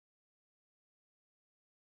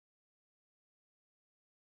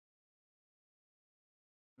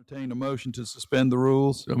Entertain a motion to suspend the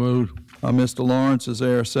rules. So moved. By Mr. Lawrence, is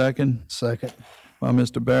there a second? Second. By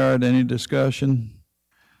Mr. Barrett, any discussion?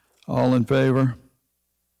 All in favor?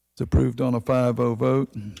 It's approved on a 5-0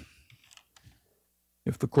 vote.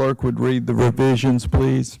 If the clerk would read the revisions,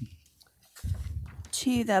 please.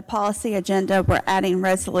 To the policy agenda, we're adding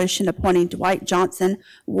resolution appointing Dwight Johnson,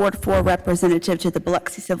 Ward 4 representative to the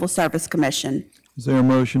Biloxi Civil Service Commission. Is there a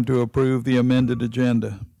motion to approve the amended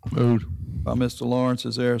agenda? Moved. By Mr. Lawrence,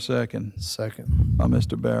 is there a second? Second. By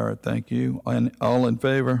Mr. Barrett, thank you. And all in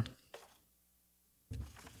favor?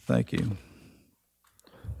 Thank you.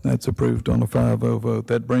 That's approved on a 5-0 vote.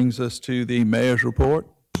 That brings us to the mayor's report.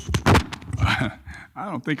 I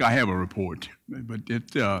don't think I have a report, but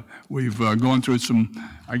we've gone through some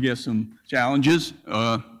challenges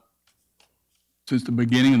since the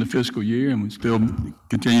beginning of the fiscal year, and we still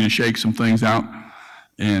continue to shake some things out.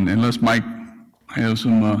 And unless Mike has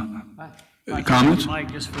some comments?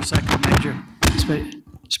 Mike, just for a second, Major.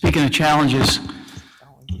 Speaking of challenges,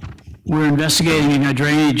 we're investigating a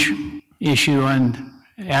drainage issue on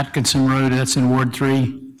Atkinson Road. That's in Ward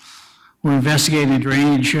 3. We're investigating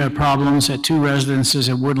drainage problems at 2 residences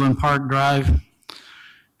at Woodland Park Drive.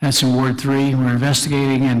 That's in Ward 3. We're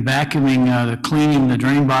investigating and vacuuming, cleaning the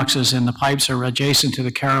drain boxes, and the pipes are adjacent to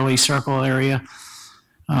the Carolee Circle area.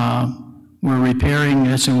 We're repairing,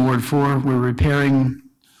 that's in Ward 4. We're repairing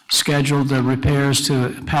scheduled repairs to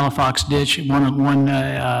Palafox Ditch,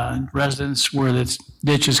 one residence where the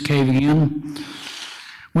ditch is caving in.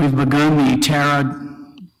 We've begun the Tara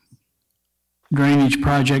drainage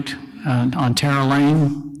project on Tara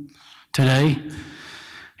Lane today.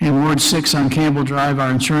 In Ward 6 on Campbell Drive, our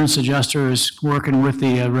insurance adjuster is working with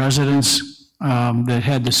the residents that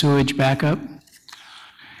had the sewage backup.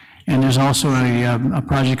 And there's also a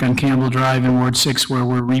project on Campbell Drive in Ward 6 where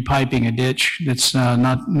we're repiping a ditch that's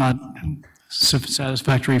not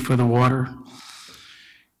satisfactory for the water.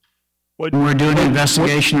 We're doing an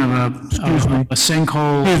investigation of a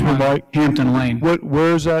sinkhole on Hampton Lane.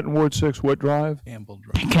 Where is that in Ward 6? What drive? Campbell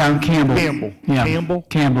Drive. Campbell. Yeah. Campbell?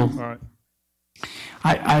 Campbell. All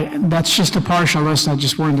right. That's just a partial list. I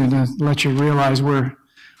just wanted to let you realize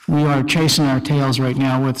we are chasing our tails right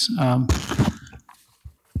now with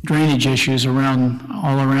drainage issues all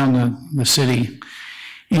around the city.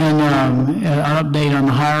 And our update on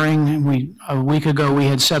the hiring, a week ago we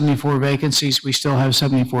had 74 vacancies. We still have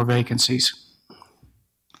 74 vacancies.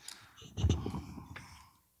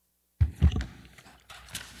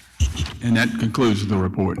 And that concludes the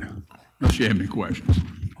report. Unless you have any questions.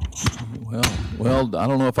 Well, I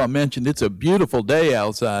don't know if I mentioned, it's a beautiful day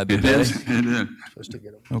outside today. It is. It is.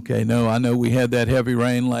 Okay, no, I know we had that heavy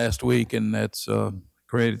rain last week, and that's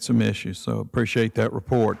created some issues, so appreciate that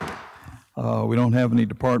report. We don't have any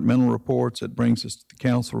departmental reports. That brings us to the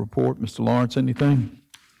council report. Mr. Lawrence, anything?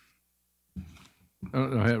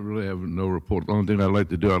 I really have no report. The only thing I'd like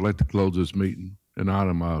to do, I'd like to close this meeting in honor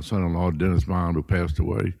of my son-in-law, Dennis Bond, who passed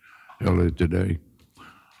away earlier today.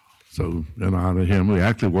 So in honor of him, we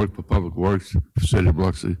actually worked for Public Works for City of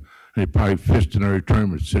Biloxi, and he probably fished in every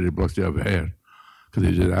tournament the City of Biloxi ever had, because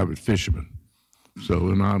he's an avid fisherman. So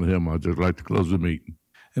in honor of him, I'd just like to close the meeting.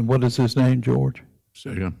 And what is his name, George?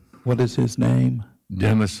 Second. What is his name?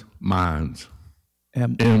 Dennis Mines.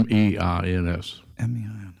 M-E-I-N-S.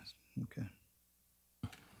 M-E-I-N-S, okay.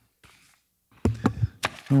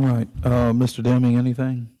 All right, Mr. Deming,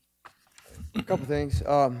 anything? A couple things.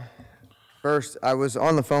 First, I was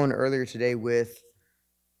on the phone earlier today with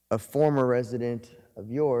a former resident of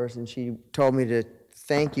yours, and she told me to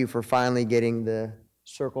thank you for finally getting the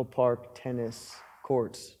Circle Park tennis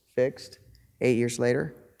courts fixed 8 years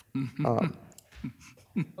later.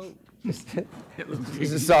 Just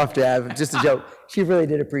a soft jab, just a joke. She really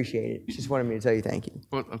did appreciate it. She just wanted me to tell you thank you.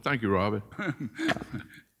 Well, thank you, Robbie.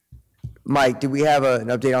 Mike, do we have an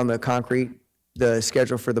update on the concrete, the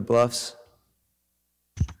schedule for the bluffs?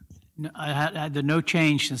 No, I had no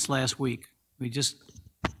change since last week. We just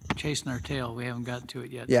chasing our tail. We haven't gotten to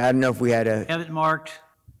it yet. Yeah, I don't know if we had a. Have it marked.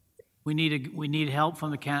 We need help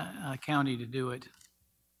from the county to do it.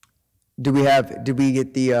 Did we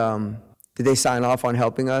get the, did they sign off on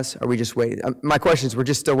helping us? Or are we just waiting? My question is, we're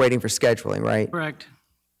just still waiting for scheduling, right? Correct.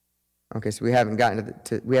 Okay, so we haven't gotten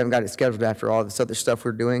we haven't got it scheduled after all this other stuff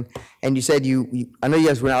we're doing. And you said I know you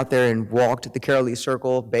guys went out there and walked the Carolee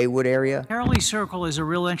Circle, Baywood area. Carolee Circle is a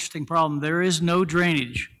real interesting problem. There is no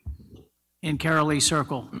drainage in Carolee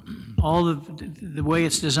Circle. All the way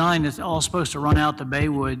it's designed, it's all supposed to run out to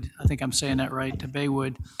Baywood. I think I'm saying that right, to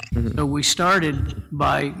Baywood. Mm-hmm. So we started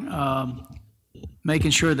by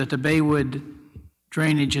making sure that the Baywood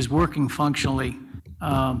drainage is working functionally.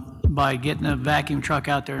 by getting a vacuum truck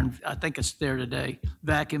out there, and I think it's there today,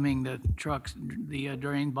 vacuuming the trucks, the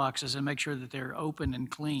drain boxes, and make sure that they're open and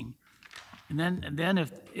clean. And then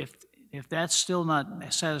if that's still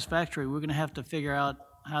not satisfactory, we're going to have to figure out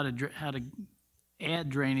how to add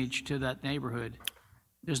drainage to that neighborhood.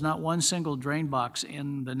 There's not one single drain box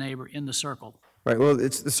in the circle. Right, well,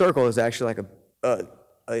 the circle is actually like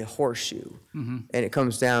a horseshoe, and it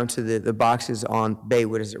comes down to the boxes on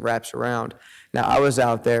Baywood as it wraps around. Now, I was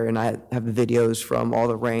out there, and I have the videos from all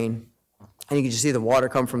the rain, and you can just see the water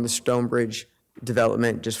come from the Stonebridge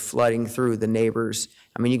development just flooding through the neighbors.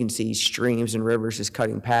 I mean, you can see streams and rivers just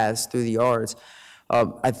cutting paths through the yards.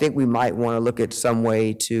 I think we might want to look at some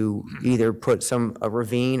way to either put a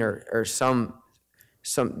ravine or some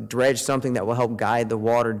dredge something that will help guide the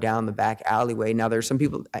water down the back alleyway. Now, there's some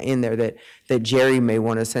people in there that Jerry may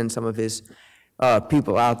want to send some of his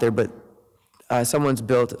people out there, but someone's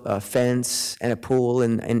built a fence and a pool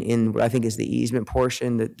in what I think is the easement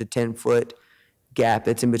portion, the 10-foot gap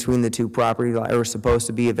that's in between the two property lines, or supposed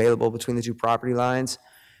to be available between the two property lines.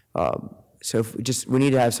 So if we need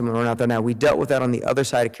to have someone run out there. Now, we dealt with that on the other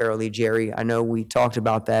side of Carol Lee, Jerry. I know we talked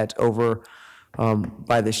about that over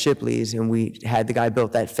by the Shipleys, and we had the guy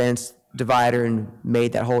built that fence divider and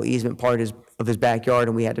made that whole easement part of his backyard,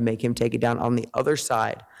 and we had to make him take it down on the other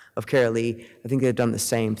side of Carol Lee. I think they've done the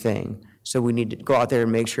same thing. So we need to go out there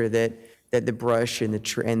and make sure that the brush and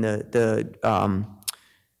the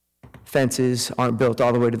fences aren't built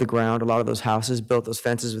all the way to the ground. A lot of those houses built those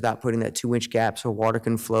fences without putting that 2-inch gap so water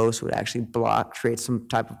can flow, so it actually creates some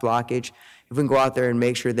type of blockage. If we can go out there and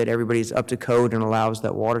make sure that everybody's up to code and allows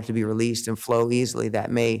that water to be released and flow easily,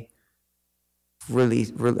 that may really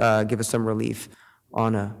give us some relief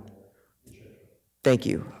on a. Thank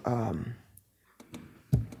you.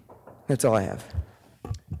 That's all I have.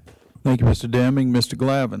 Thank you, Mr. Deming. Mr.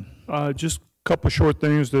 Glavin. Just a couple of short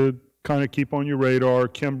things to kind of keep on your radar.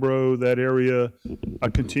 Kimbrough, that area, I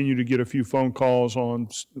continue to get a few phone calls on.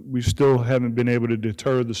 We still haven't been able to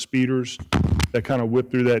deter the speeders that kind of whip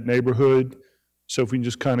through that neighborhood. So if we can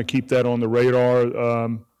just kind of keep that on the radar,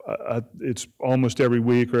 it's almost every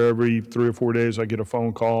week or every 3 or 4 days I get a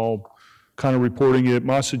phone call kind of reporting it.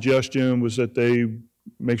 My suggestion was that they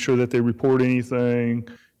make sure that they report anything,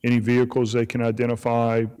 any vehicles they can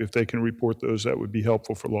identify. If they can report those, that would be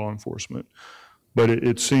helpful for law enforcement. But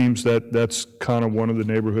it seems that that's kind of one of the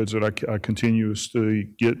neighborhoods that I continuously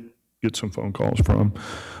get some phone calls from.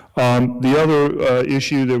 The other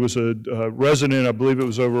issue, there was a resident, I believe it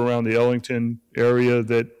was over around the Ellington area,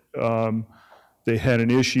 that they had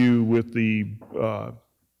an issue with the,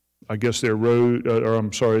 I guess their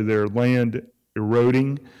their land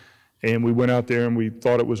eroding. And we went out there and we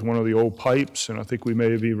thought it was one of the old pipes, and I think we may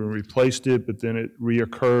have even replaced it, but then it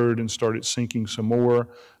reoccurred and started sinking some more.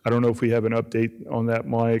 I don't know if we have an update on that,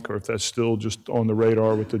 Mike, or if that's still just on the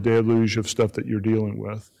radar with the deluge of stuff that you're dealing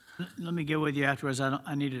with. Let me get with you afterwards.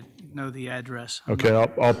 I need to know the address. Okay,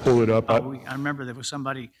 I'll pull it up. I remember there was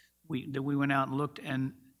somebody that we went out and looked,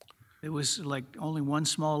 and it was like only one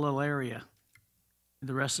small little area.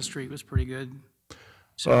 The rest of the street was pretty good.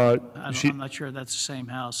 So I'm not sure that's the same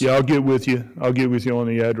house. Yeah, I'll get with you. I'll get with you on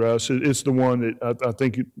the address. It's the one that, I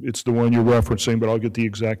think it's the one you're referencing, but I'll get the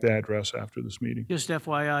exact address after this meeting. Just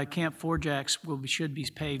FYI, Camp Four Jacks should be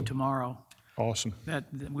paved tomorrow. Awesome.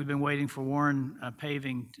 We've been waiting for Warren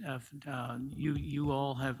paving. You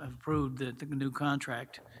all have approved the new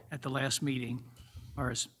contract at the last meeting,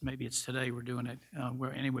 or maybe it's today we're doing it.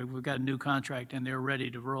 Anyway, we've got a new contract and they're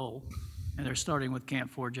ready to roll. And they're starting with Camp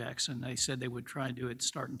Four Jacks, and they said they would try and do it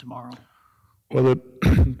starting tomorrow. Well,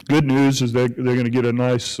 the good news is that they're going to get a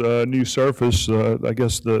nice new surface. I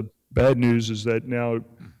guess the bad news is that now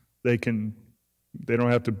they don't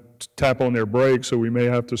have to tap on their brakes, so we may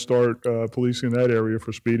have to start policing that area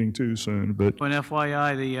for speeding too soon. But when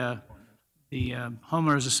FYI, the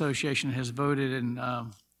Homeowners Association has voted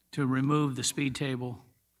to remove the speed table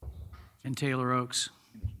in Taylor Oaks.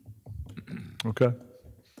 Okay.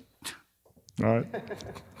 All right.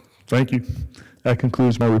 Thank you. That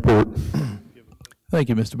concludes my report. Thank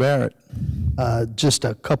you, Mr. Barrett. Just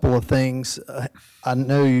a couple of things. I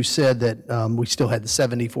know you said that we still had the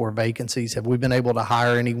 74 vacancies. Have we been able to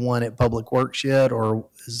hire anyone at Public Works yet, or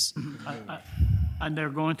is? And they're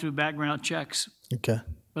going through background checks. Okay.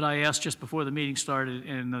 But I asked just before the meeting started,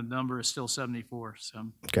 and the number is still 74. So.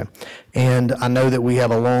 Okay. And I know that we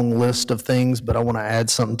have a long list of things, but I want to add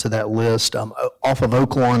something to that list. Off of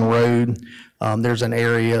Oak Lawn Road, there's an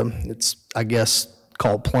area, it's, I guess,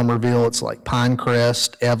 called Plummerville. It's like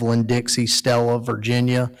Pinecrest, Evelyn, Dixie, Stella,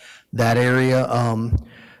 Virginia, that area.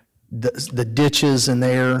 the ditches in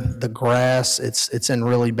there, the grass, it's in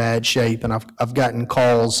really bad shape. And I've gotten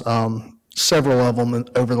calls, several of them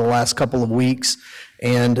over the last couple of weeks,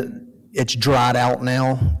 and it's dried out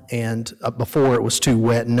now. And before it was too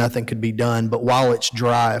wet and nothing could be done. But while it's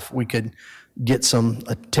dry, if we could get some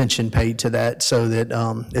attention paid to that so that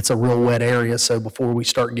it's a real wet area. So before we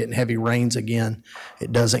start getting heavy rains again,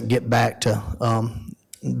 it doesn't get back to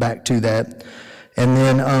that. And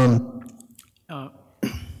then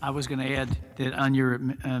I was going to add that on your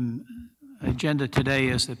agenda today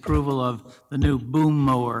is the approval of the new boom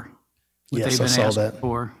mower. Yes, they've I been saw asking that.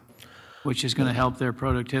 for, which is going to help their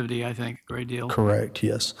productivity, I think, a great deal. Correct,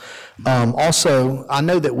 yes. Also, I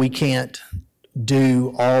know that we can't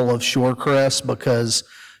do all of Shorecrest because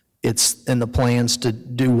it's in the plans to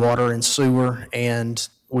do water and sewer, and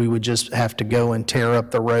we would just have to go and tear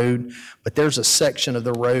up the road. But there's a section of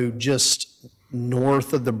the road just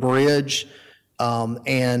north of the bridge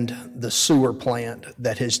and the sewer plant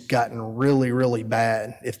that has gotten really, really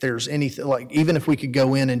bad. If there's anything, like, even if we could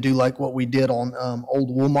go in and do like what we did on Old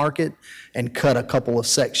Wool Market and cut a couple of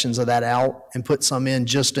sections of that out and put some in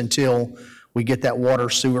just until we get that water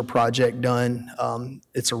sewer project done.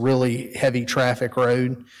 It's a really heavy traffic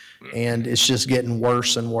road, and it's just getting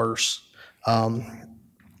worse and worse. And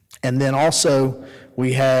then also,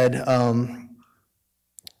 we've had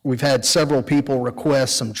several people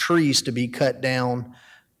request some trees to be cut down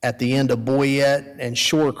at the end of Boyette and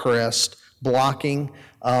Shorecrest blocking.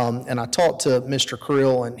 And I talked to Mr.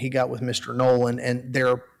 Creel, and he got with Mr. Nolan, and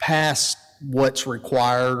they're past what's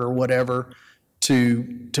required or whatever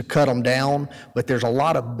to cut them down, but there's a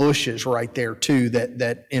lot of bushes right there too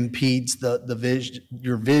that impedes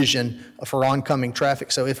your vision for oncoming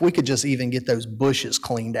traffic. So if we could just even get those bushes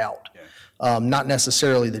cleaned out, not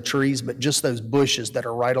necessarily the trees, but just those bushes that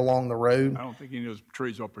are right along the road. I don't think any of those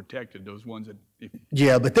trees are protected, those ones that.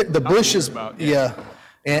 Yeah, but the bushes, about, yeah.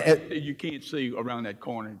 And you can't see around that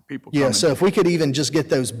corner, people yeah, coming. so if we could even just get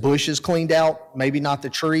those bushes cleaned out, maybe not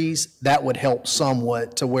the trees, that would help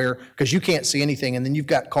somewhat to where, because you can't see anything, and then you've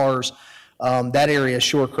got cars, that area,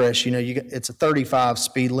 Shorecrest, it's a 35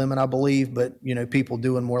 speed limit, I believe, but, people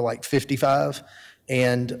doing more like 55,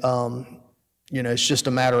 and, it's just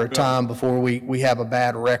a matter of time before we have a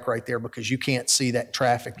bad wreck right there because you can't see that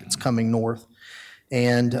traffic that's coming north.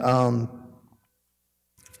 And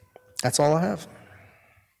that's all I have.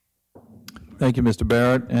 Thank you, Mr.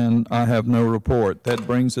 Barrett, and I have no report. That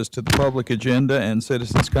brings us to the public agenda and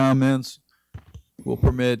citizens' comments. We'll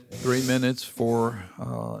permit 3 minutes for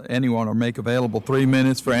anyone, or make available 3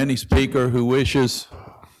 minutes for any speaker who wishes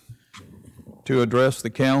to address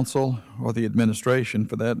the council or the administration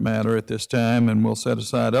for that matter at this time, and we'll set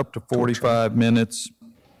aside up to 45 minutes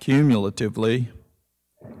cumulatively.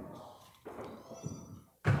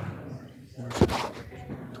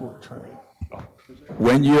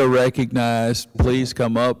 When you are recognized, please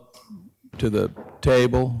come up to the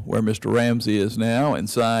table where Mr. Ramsey is now and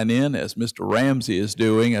sign in as Mr. Ramsey is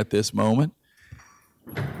doing at this moment.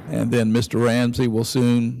 And then Mr. Ramsey will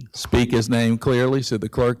soon speak his name clearly so the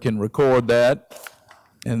clerk can record that.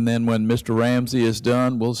 And then when Mr. Ramsey is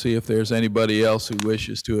done, we'll see if there's anybody else who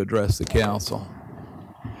wishes to address the council.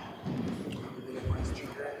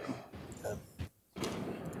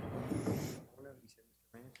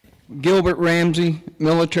 Gilbert Ramsey,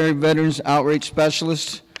 Military Veterans Outreach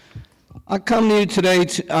Specialist. I come to you today,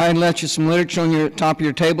 I left you some literature on your top of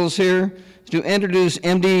your tables here to introduce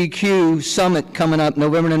MDEQ Summit coming up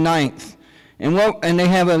November the 9th. And they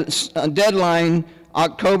have a deadline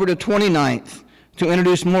October the 29th to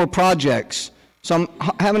introduce more projects. So I'm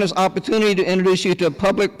having this opportunity to introduce you to a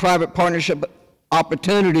public-private partnership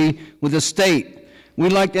opportunity with the state.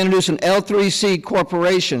 We'd like to introduce an L3C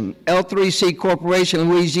corporation. L3C corporation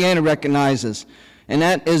Louisiana recognizes, and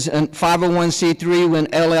that is a 501c3 when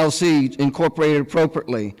LLC incorporated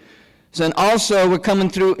appropriately. So, and also we're coming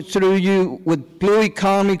through you with Blue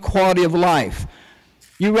Economy Quality of Life.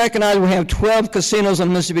 You recognize we have 12 casinos on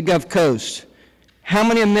the Mississippi Gulf Coast. How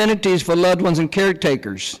many amenities for loved ones and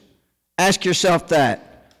caretakers? Ask yourself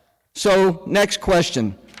that. So, next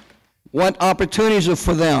question. What opportunities are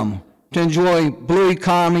for them to enjoy Blue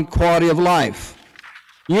Economy Quality of Life?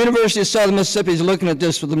 University of Southern Mississippi is looking at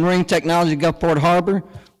this with the Marine Technology Gulfport Harbor.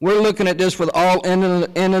 We're looking at this with all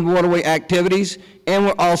inland waterway activities, and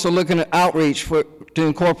we're also looking at outreach to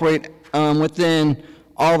incorporate within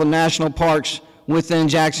all the national parks within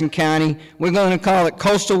Jackson County. We're going to call it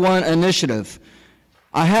Coastal One Initiative.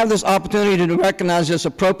 I have this opportunity to recognize this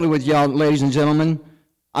appropriately with y'all, ladies and gentlemen.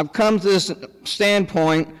 I've come to this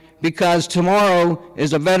standpoint because tomorrow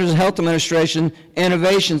is the Veterans Health Administration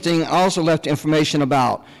innovation thing also left information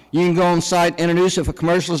about. You can go on site, introduce it for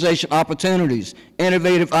commercialization opportunities,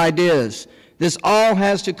 innovative ideas. This all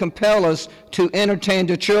has to compel us to entertain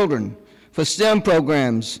the children. For STEM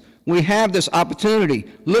programs, we have this opportunity.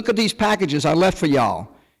 Look at these packages I left for y'all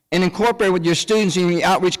and incorporate with your students and the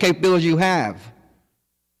outreach capabilities you have.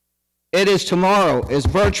 It is tomorrow. It's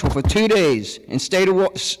virtual for 2 days in state of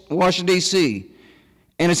Washington, D.C.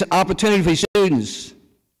 And it's an opportunity for students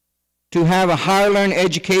to have a higher learning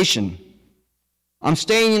education. I'm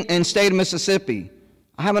staying in the state of Mississippi.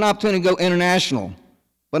 I have an opportunity to go international,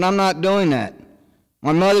 but I'm not doing that.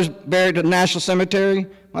 My mother's buried at the National Cemetery.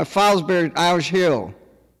 My father's buried at Irish Hill.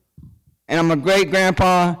 And I'm a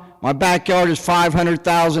great-grandpa. My backyard is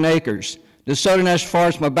 500,000 acres. The Southern National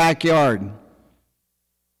Forest is my backyard.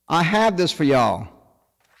 I have this for y'all.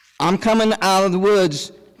 I'm coming out of the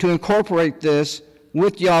woods to incorporate this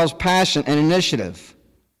with y'all's passion and initiative.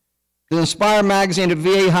 The Inspire magazine at the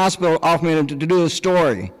VA hospital offered me to do a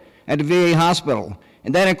story at the VA hospital,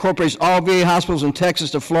 and that incorporates all VA hospitals in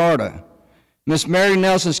Texas to Florida. Miss Mary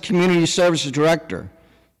Nelson's Community Services Director.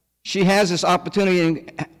 She has this opportunity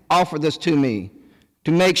to offer this to me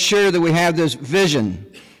to make sure that we have this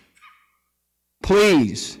vision.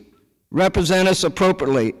 Please represent us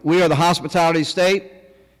appropriately. We are the hospitality state.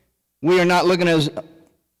 We are not looking as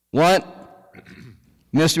what?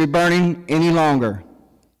 Mystery burning any longer.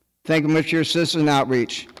 Thank you much for your assistance and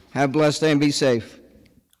outreach. Have a blessed day and be safe.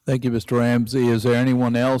 Thank you, Mr. Ramsey. Is there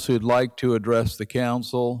anyone else who'd like to address the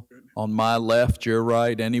council? On my left, your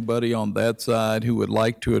right, anybody on that side who would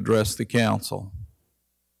like to address the council?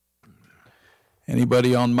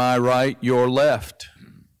 Anybody on my right, your left,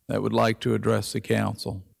 that would like to address the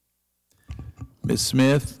council? Ms.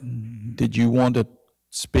 Smith, did you want to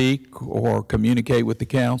speak or communicate with the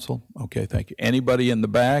council? Okay, thank you. Anybody in the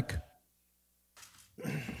back?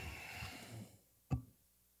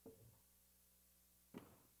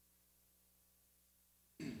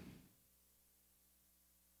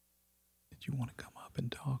 Did you want to come up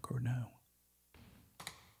and talk or no?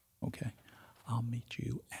 Okay, I'll meet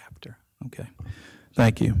you after. Okay,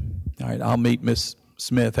 thank you. All right, I'll meet Ms.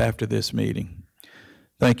 Smith after this meeting.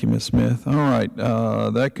 Thank you, Ms. Smith. All right,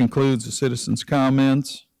 that concludes the citizens'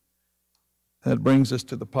 comments. That brings us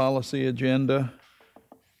to the policy agenda.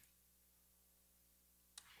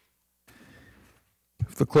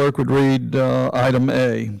 If the clerk would read item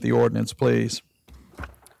A, the ordinance, please.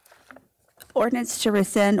 Ordinance to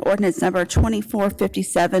rescind ordinance number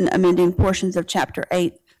 2457, amending portions of Chapter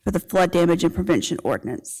 8 for the flood damage and prevention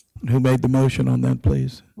ordinance. Who made the motion on that,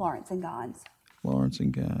 please? Lawrence and Gons. Lawrence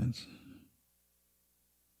and Gons.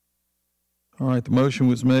 All right, the motion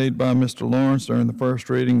was made by Mr. Lawrence during the first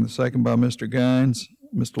reading, the second by Mr. Gines.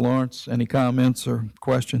 Mr. Lawrence, any comments or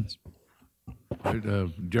questions?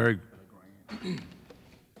 Jerry.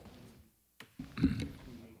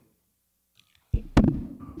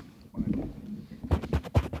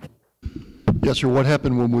 Yes, sir. What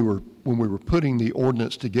happened when we were putting the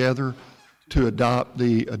ordinance together to adopt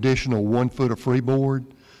the additional 1 foot of freeboard,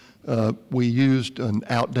 we used an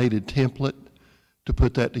outdated template to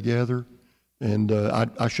put that together, and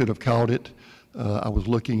I should have caught it. I was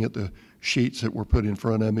looking at the sheets that were put in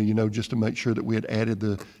front of me, you know, just to make sure that we had added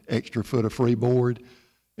the extra foot of freeboard.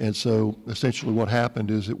 And so essentially what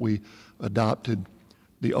happened is that we adopted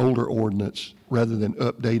the older ordinance rather than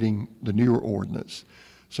updating the newer ordinance.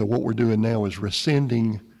 So what we're doing now is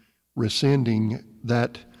rescinding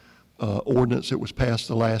that ordinance that was passed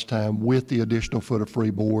the last time with the additional foot of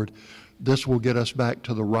freeboard. This will get us back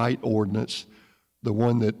to the right ordinance, the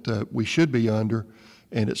one that we should be under,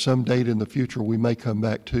 and at some date in the future we may come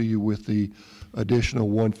back to you with the additional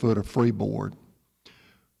 1 foot of freeboard.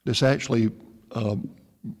 This actually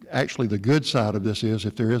the good side of this is,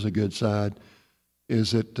 if there is a good side,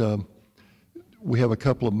 is that we have a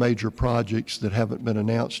couple of major projects that haven't been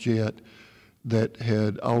announced yet that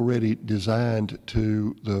had already designed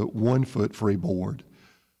to the 1 foot freeboard,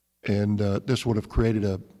 and this would have created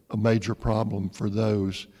a major problem for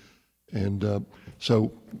those. And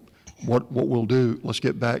so what we'll do, let's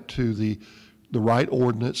get back to the right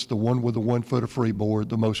ordinance, the one with the 1 foot of freeboard,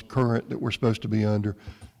 the most current that we're supposed to be under,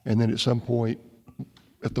 and then at some point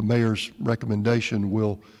at the mayor's recommendation,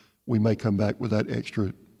 we may come back with that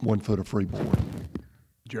extra 1 foot of freeboard.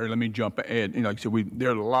 Jerry, let me jump ahead. You know, like I said, there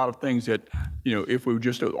are a lot of things that, you know, if we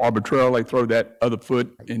just arbitrarily throw that other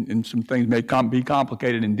foot and some things may be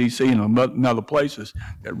complicated in D.C. and in other places,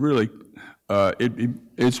 that really,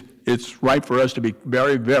 it's right for us to be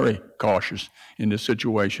very, very cautious in this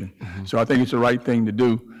situation. Mm-hmm. So I think it's the right thing to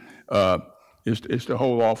do, is to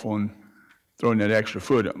hold off on throwing that extra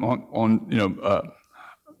foot on you know,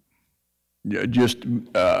 yeah, just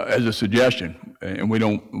as a suggestion, and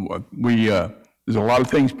there's a lot of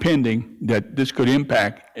things pending that this could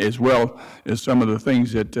impact, as well as some of the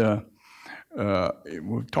things that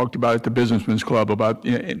we've talked about at the Businessmen's Club about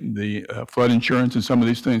the flood insurance, and some of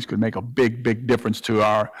these things could make a big difference to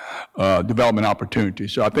our development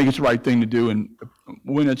opportunities. So I think it's the right thing to do, and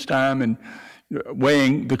when it's time, and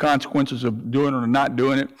weighing the consequences of doing it or not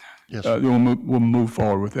doing it, Yes, we'll move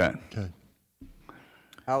forward with that. okay.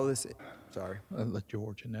 How will this, sorry, I'll let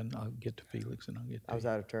George, and then I'll get to Felix, and I'll get to I was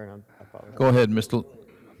out of turn, I apologize. Go ahead,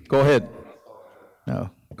 go ahead. No,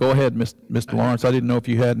 go ahead, Mr. Lawrence. I didn't know if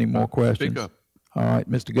you had any more questions. Speak up. All right,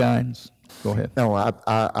 Mr. Gaines, go ahead. No,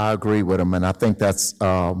 I agree with him, and I think that's,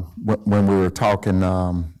 when we were talking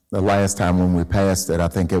the last time when we passed it, I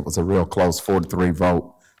think it was a real close 4-3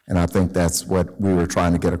 vote, and I think that's what we were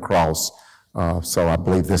trying to get across. So I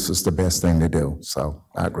believe this is the best thing to do, so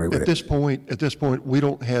I agree with At it. this point, we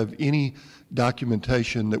don't have any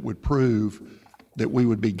documentation that would prove that we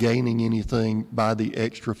would be gaining anything by the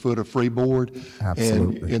extra foot of freeboard.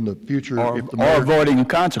 Absolutely. And in the future, if the Or mayor, avoiding a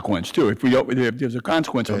consequence too, if there's a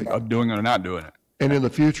consequence of doing it or not doing it. and in the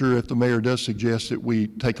future, if the mayor does suggest that we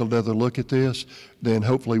take another look at this, then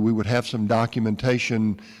hopefully we would have some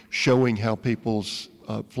documentation showing how people's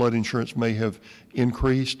flood insurance may have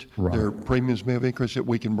increased, their premiums may have increased, that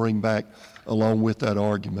we can bring back along with that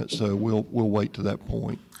argument. So we'll wait to that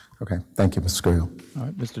point. Okay, thank you, Mr. Skrill. All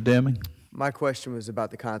right, Mr. Deming. My question was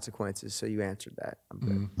about the consequences, so you answered that. I'm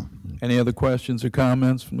good. Any other questions or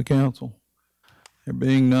comments from the council? There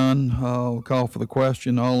being none, I'll call for the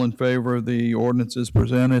question. All in favor of the ordinances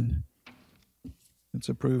presented? It's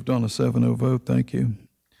approved on a 7-0 vote. Thank you.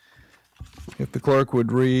 If the clerk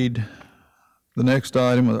would read the next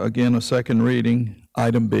item, again, a second reading,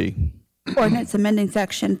 item B. Ordinance amending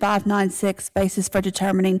section 596, basis for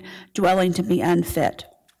determining dwelling to be unfit.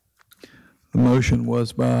 The motion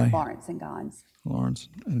was by Lawrence and Gons. Lawrence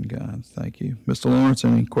and Guines. Thank you. Mr. Lawrence,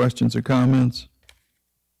 any questions or comments?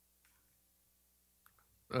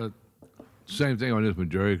 Same thing on this one,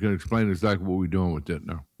 Jerry. Can you explain exactly what we're doing with that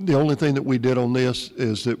now? The only thing that we did on this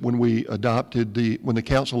is that when the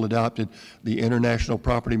council adopted the International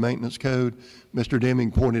Property Maintenance Code, Mr.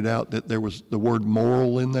 Deming pointed out that there was the word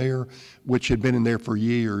moral in there, which had been in there for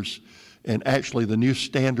years. And actually, the new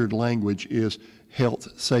standard language is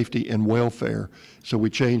health, safety, and welfare. So we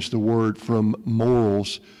changed the word from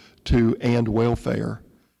morals to and welfare.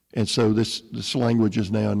 And so this language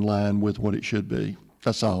is now in line with what it should be.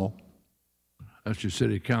 That's all. That's your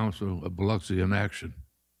city council of Biloxi in action.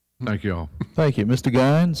 Thank you all. Thank you. Mr.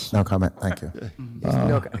 Guines? No comment, thank you.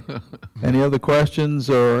 Okay. Any other questions,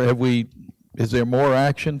 or is there more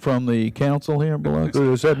action from the council here in Biloxi? So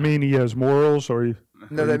does that mean he has morals, or he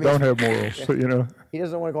No, or that he don't means- have morals? So, you know, He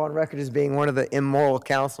doesn't want to go on record as being one of the immoral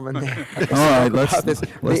councilmen there. All right, let's About this,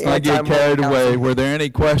 not the get anti-moral carried away. councilman. Were there any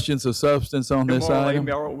questions of substance on this item?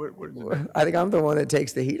 I think I'm the one that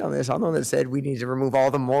takes the heat on this. I'm the one that said we need to remove all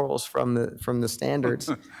the morals from the standards.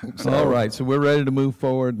 All right, so we're ready to move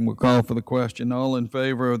forward, and we'll call for the question. All in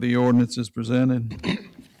favor of the ordinances presented?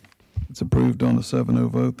 It's approved on a 7-0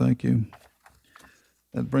 vote. Thank you.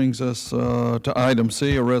 That brings us to item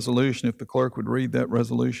C, a resolution. If the clerk would read that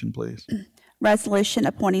resolution, please. Resolution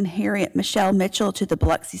appointing Harriet Michelle Mitchell to the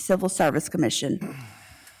Biloxi Civil Service Commission.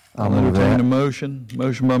 I'll entertain a motion.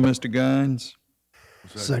 Motion by Mr. Guines,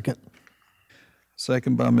 Second.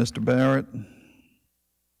 second by Mr. Barrett.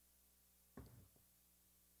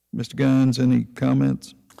 Mr. Guines, any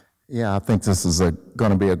comments? Yeah, I think this is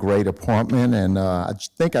going to be a great appointment, and I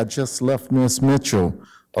think I just left Ms. Mitchell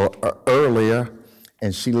earlier,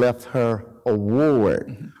 and she left her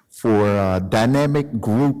award for Dynamic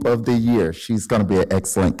Group of the Year. She's going to be an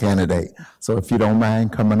excellent candidate. So if you don't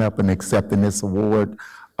mind coming up and accepting this award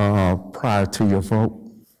prior to your vote.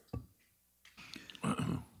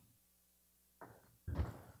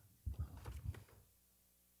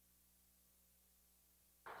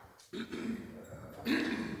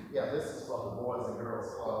 Yeah, this is for the Boys and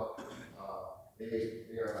Girls Club.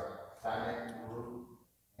 They're a dynamic group,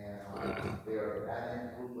 and they're a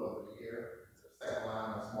dynamic group of the year. It's a second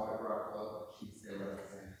line of Smarter Rock Club. She's their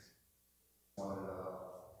representative. Wanted to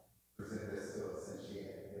present this to us since she had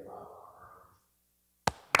to give out.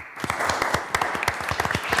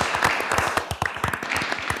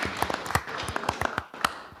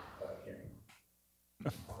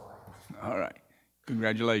 All right.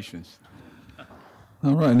 Congratulations.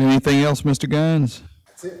 All right, anything else, Mr. Guines?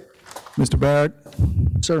 That's it. Mr. Barrett?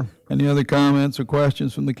 sir. Any other comments or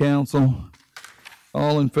questions from the council?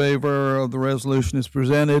 All in favor of the resolution as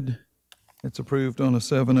presented? It's approved on a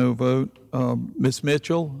 7-0 vote. Ms.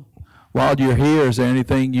 Mitchell, while you're here, is there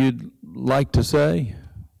anything you'd like to say?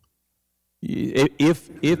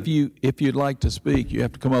 If you'd like to speak, you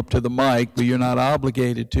have to come up to the mic, but you're not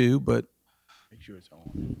obligated to, but. Make sure it's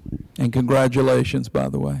on. And congratulations, by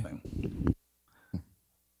the way.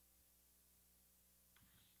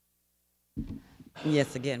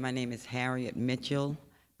 Yes, again, my name is Harriet Mitchell.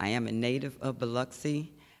 I am a native of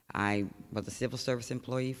Biloxi. I was a civil service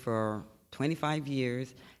employee for 25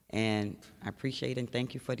 years, and I appreciate and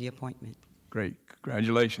thank you for the appointment. Great.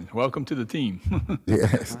 Congratulations. Welcome to the team.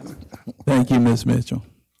 Yes. Thank you, Ms. Mitchell.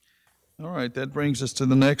 All right, that brings us to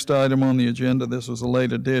the next item on the agenda. This was a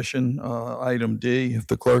late addition, item D. If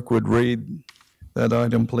the clerk would read that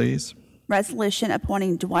item, please. Resolution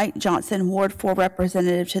appointing Dwight Johnson, Ward 4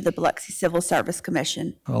 Representative to the Biloxi Civil Service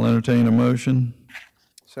Commission. I'll entertain a motion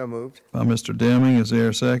So moved. by Mr. Deming. Is there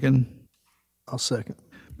a second? I'll second.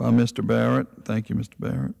 By Mr. Barrett. Thank you, Mr.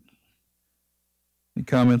 Barrett. Any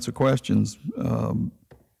comments or questions?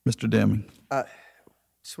 Mr. Deming.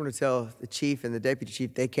 Just want to tell the chief and the deputy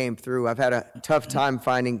chief, they came through. I've had a tough time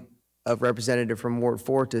finding a representative from Ward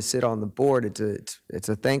 4 to sit on the board. It's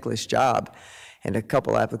a thankless job. And a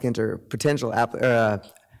couple applicants or potential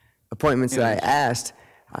appointments that I asked,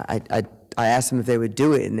 I asked them if they would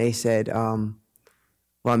do it, and they said, well,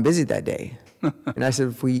 I'm busy that day. And I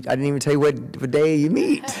said, I didn't even tell you what day you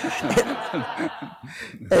meet.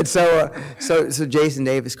 And so Jason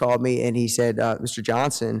Davis called me, and he said, Mr.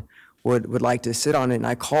 Johnson would like to sit on it. And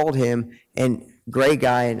I called him, and great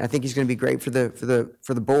guy, and I think he's going to be great for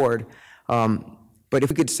the board. But if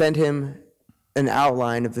we could send him an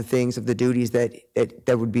outline of the things, of the duties that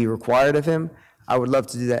would be required of him, I would love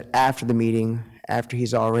to do that after the meeting, after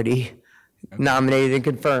he's already nominated and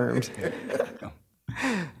confirmed.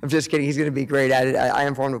 I'm just kidding. He's going to be great at it. I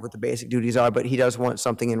informed him what the basic duties are, but he does want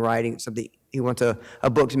something in writing. He wants a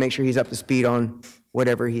book to make sure he's up to speed on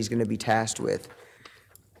whatever he's going to be tasked with.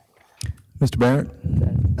 Mr. Barrett?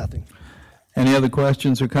 Nothing. Any other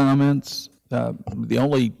questions or comments? The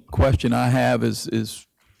only question I have is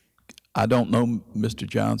I don't know Mr.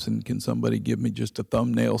 Johnson. Can somebody give me just a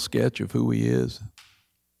thumbnail sketch of who he is?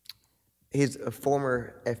 He's a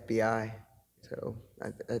former FBI, so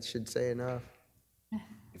that should say enough.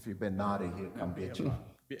 If you've been naughty, he'll come get you.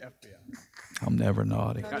 I'm never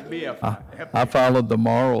naughty. I followed the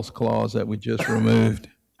morals clause that we just removed.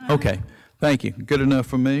 Okay, thank you. Good enough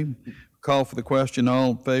for me. Call for the question.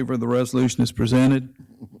 All in favor of the resolution is presented.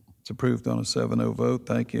 It's approved on a 7-0 vote.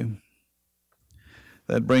 Thank you.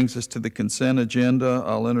 That brings us to the consent agenda.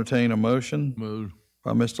 I'll entertain a motion. Move.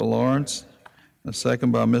 By Mr. Lawrence, a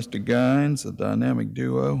second by Mr. Guines, a dynamic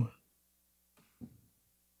duo.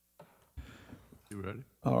 You ready?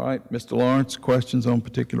 All right, Mr. Lawrence, questions on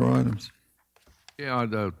particular items? Yeah, I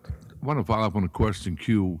want to follow up on the question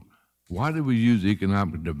Q. Why did we use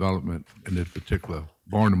economic development in this particular,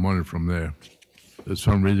 borrowing the money from there? There's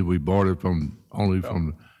some reason we borrowed it only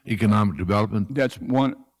from economic development? That's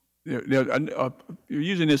one. You're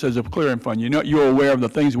using this as a clearing fund. You're aware of the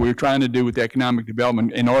things we're trying to do with economic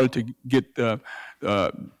development in order to get the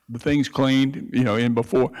things cleaned, in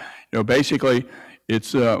before. Basically,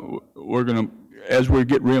 it's we're going to, as we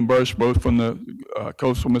get reimbursed both from the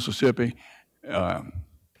coastal Mississippi Board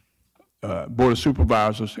of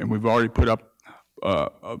Supervisors, and we've already put up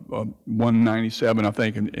 197, I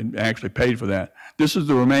think, and actually paid for that. This is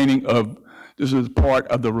part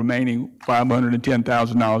of the remaining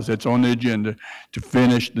 $510,000 that's on the agenda to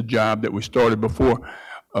finish the job that we started before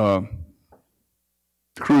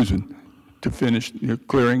cruising, to finish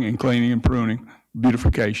clearing and cleaning and pruning,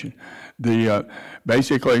 beautification.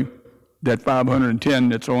 Basically, that 510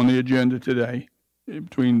 that's on the agenda today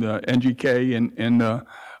between the NGK and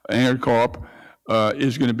AgriCorp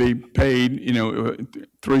is going to be paid,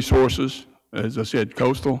 three sources, as I said,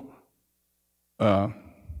 coastal,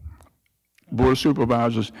 Board of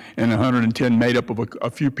Supervisors, and 110 made up of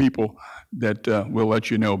a few people that we'll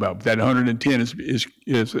let you know about. That 110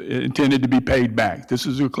 is intended to be paid back. This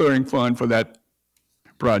is a clearing fund for that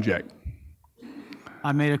project.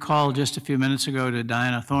 I made a call just a few minutes ago to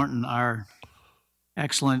Diana Thornton, our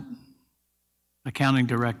excellent accounting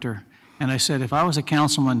director, and I said, if I was a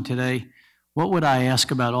councilman today, what would I ask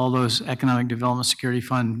about all those Economic Development Security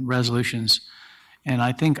Fund resolutions? And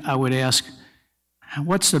I think I would ask,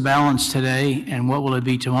 what's the balance today and what will it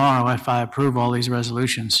be tomorrow if I approve all these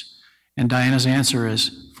resolutions? And Diana's answer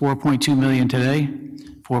is 4.2 million today,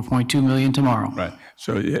 4.2 million tomorrow. Right.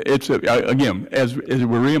 So it's, again, as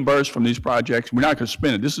we're reimbursed from these projects, we're not going to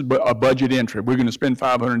spend it. This is a budget entry. We're going to spend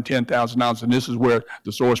 $510,000, and this is where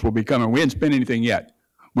the source will be coming. We didn't spend anything yet.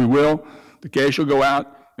 We will. The cash will go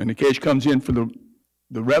out. and the cash comes in for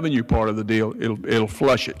the revenue part of the deal, it'll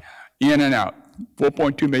flush it in and out.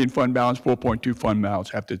 4.2 million fund balance, 4.2 fund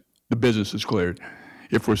balance after the business is cleared,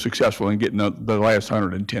 if we're successful in getting the last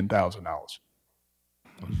 $110,000.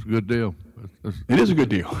 It's a good deal. It is a good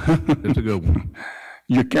deal. It's a good one.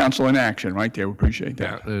 Your counsel in action right there. We appreciate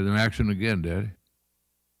that. Yeah, in action again, Daddy.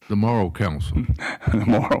 The moral counsel. The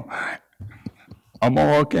moral. A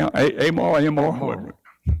moral, immoral.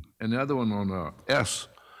 And the other one on S,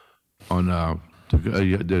 on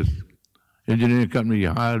this engineering company you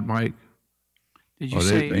hired, Mike. Did you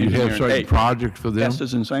say you have certain projects for them? S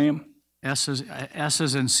is in Sam? S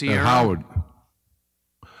is in Sierra? Howard.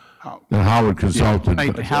 The Howard consultant.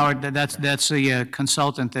 Right, Howard, that's the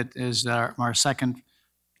consultant that is our second.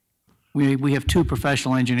 We have two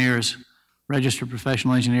professional engineers, registered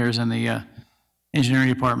professional engineers in the engineering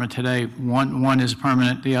department today. One is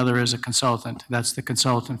permanent, the other is a consultant. That's the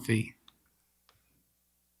consultant fee.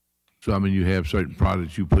 So, I mean, you have certain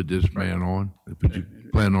projects you put this man on, that you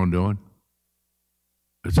plan on doing?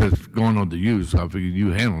 It says going on to you, so I figured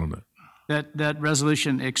you handling it. That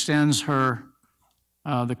resolution extends her,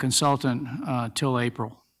 the consultant, till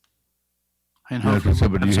April. And hopefully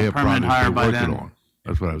you have permanent hire projects by they're then. working on.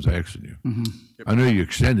 That's what I was asking you. I know you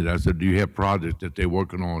extended. I said, do you have projects that they're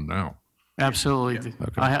working on now? Absolutely.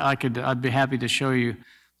 Okay. I'd be happy to show you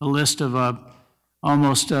a list of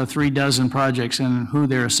almost 36 projects and who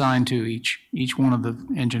they're assigned to, each one of the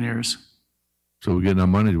engineers. So we're getting our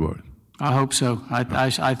money's worth. I hope so. I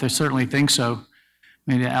certainly think so.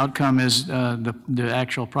 I mean, the outcome is the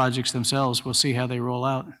actual projects themselves. We'll see how they roll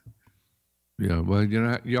out. Yeah, well, you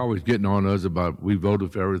know, you're always getting on us about we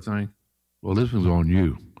voted for everything. Well, this one's on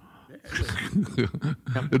you.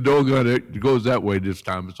 The doggone it goes that way this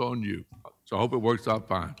time. It's on you. So I hope it works out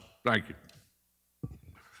fine. Thank you.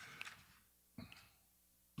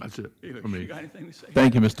 That's it for me. You got anything to say?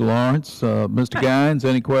 Thank you, Mr. Lawrence. Mr. Guines,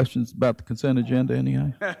 any questions about the consent agenda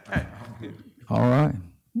anyhow? All right.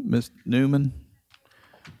 Ms. Newman,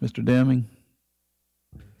 Mr. Deming,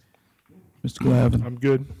 Mr. Glavin. I'm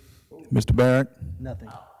good. Mr. Barrett? Nothing.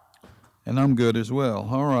 And I'm good as well.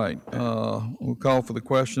 All right. We'll call for the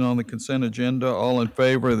question on the consent agenda. All in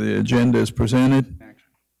favor, the agenda is presented.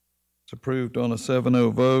 It's approved on a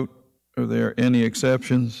 7-0 vote. Are there any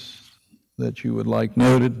exceptions that you would like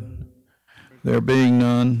noted? There being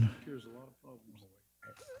none,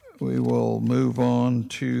 we will move on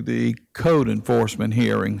to the code enforcement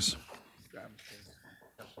hearings.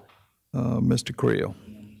 Mr. Creel.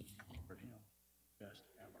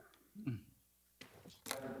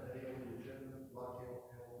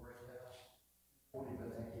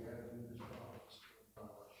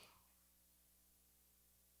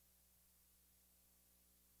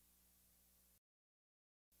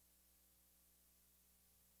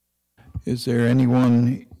 Is there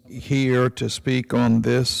anyone here to speak on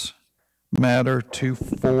this matter,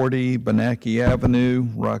 240 Benaki Avenue,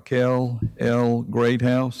 Raquel L.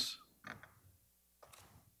 Greathouse?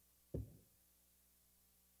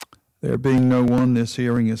 There being no one, this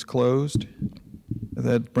hearing is closed.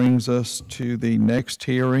 That brings us to the next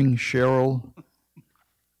hearing, Cheryl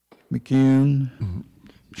McCune.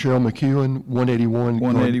 Cheryl McEwen,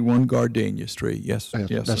 181 Gardenia Street. Yes,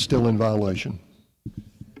 yes. That's still in violation.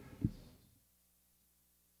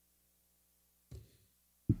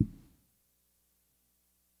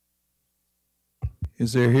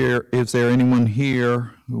 Is there anyone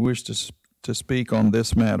here who wishes to speak on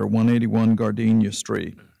this matter, 181 Gardenia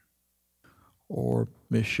Street? Or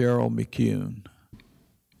Ms. Cheryl McCune?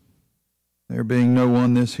 There being no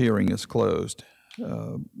one, this hearing is closed.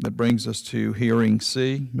 That brings us to hearing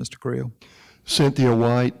C. Mr. Creel. Cynthia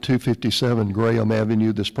White, 257 Graham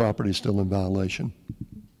Avenue. This property is still in violation.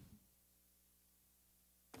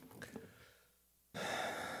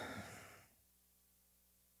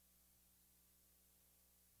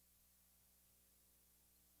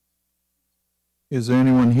 Is there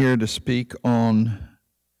anyone here to speak on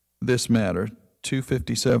this matter,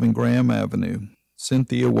 257 Graham Avenue,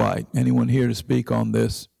 Cynthia White? Anyone here to speak on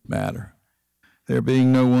this matter? There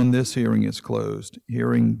being no one, this hearing is closed.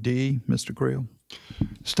 Hearing D, Mr. Creel.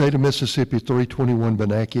 State of Mississippi, 321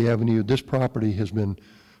 Benaki Avenue. This property has been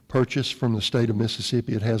purchased from the state of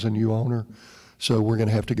Mississippi. It has a new owner, so we're going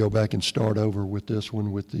to have to go back and start over with this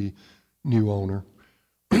one with the new owner.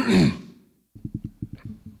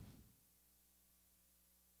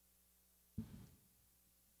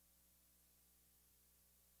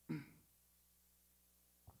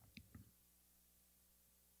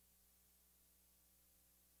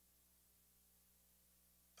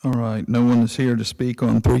 All right, no one is here to speak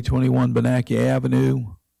on 321 Benaki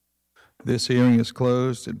Avenue. This hearing is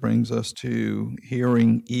closed. It brings us to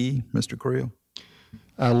hearing E. Mr. Creel.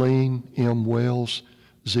 Eileen M. Wells,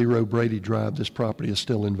 0 Brady Drive. This property is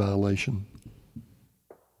still in violation.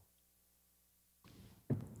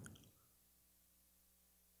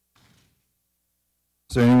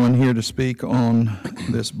 Is there anyone here to speak on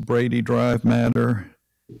this Brady Drive matter?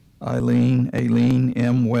 Aileen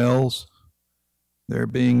M. Wells. There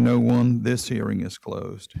being no one, this hearing is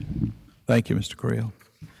closed. Thank you, Mr. Creel.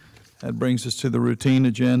 That brings us to the routine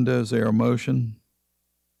agenda. Is there a motion?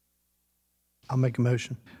 I'll make a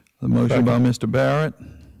motion. The motion by Mr. Barrett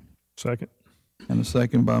Second. and a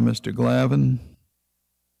second by Mr. Glavin.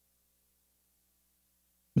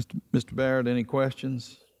 Mr. Barrett, any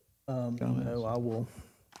questions? No, I will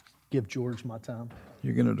give George my time.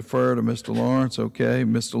 You're going to defer to Mr. Lawrence, okay?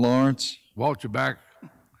 Mr. Lawrence? Walt, you're back.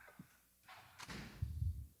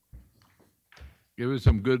 Give us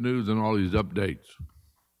some good news on all these updates.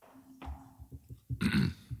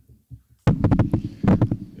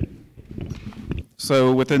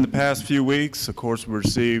 So within the past few weeks, of course, we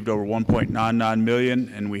received over 1.99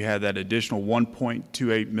 million, and we had that additional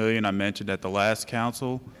 1.28 million I mentioned at the last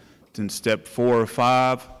council. It's in step 4 or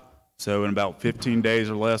 5. So in about 15 days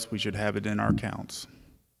or less, we should have it in our accounts.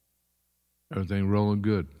 Everything rolling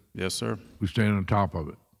good. Yes, sir. We staying on top of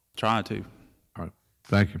it. Trying to. All right.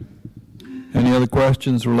 Thank you. Any other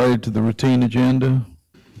questions related to the routine agenda?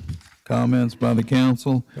 Comments by the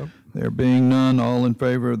council? Yep. There being none, all in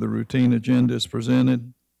favor of the routine agenda is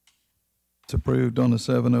presented. It's approved on a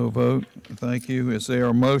 7-0 vote. Thank you. Is there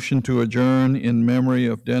a motion to adjourn in memory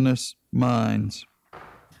of Dennis Mines? I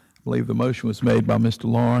believe the motion was made by Mr.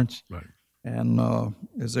 Lawrence. Right. And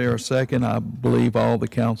is there a second? I believe all the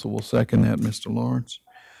council will second that, Mr. Lawrence.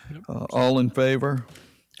 Yep. All in favor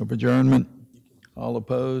of adjournment? All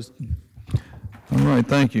opposed? All right,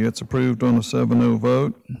 thank you. It's approved on a 7-0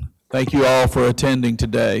 vote. Thank you all for attending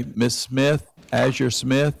today. Ms. Smith, Azure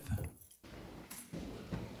Smith,